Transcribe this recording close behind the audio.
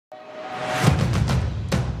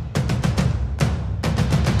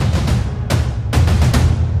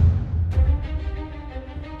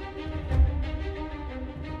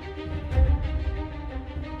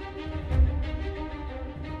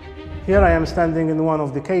Here I am standing in one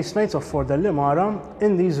of the casemates of Fort Delimara.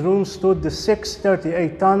 In these rooms stood the 6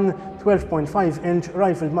 38-ton, 12.5-inch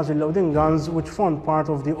rifled muzzle loading guns which formed part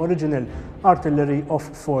of the original artillery of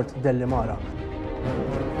Fort Delimara.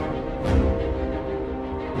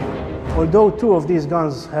 Although 2 of these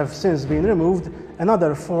guns have since been removed,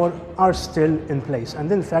 another 4 are still in place.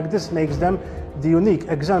 And in fact, this makes them the unique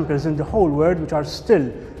examples in the whole world which are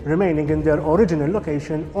still remaining in their original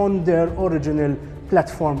location on their original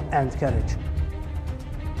platform and carriage.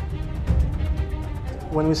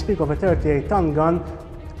 When we speak of a 38-ton gun,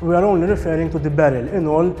 we are only referring to the barrel. In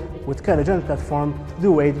all, with carriage and platform, the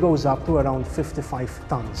weight goes up to around 55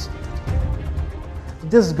 tons.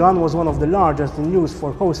 This gun was one of the largest in use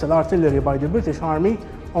for coastal artillery by the British Army,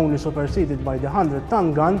 only superseded by the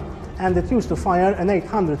 100-ton gun, and it used to fire an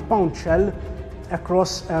 800-pound shell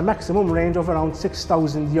across a maximum range of around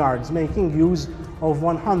 6,000 yards, making use of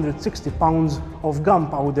 160 pounds of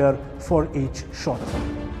gunpowder for each shot.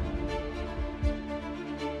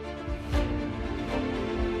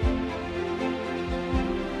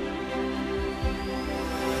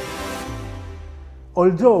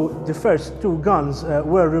 Although the first 2 guns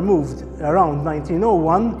were removed around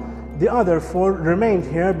 1901, the other 4 remained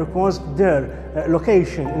here because their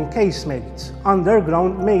location in casemates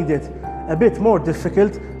underground made it a bit more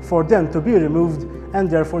difficult for them to be removed, and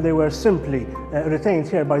therefore they were simply retained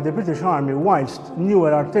here by the British Army whilst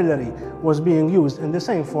newer artillery was being used in the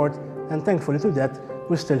same fort, and thankfully to that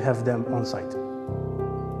we still have them on site.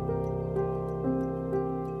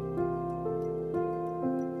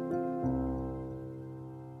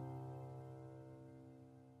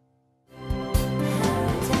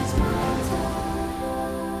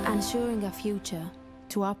 Ensuring a future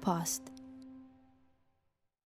to our past.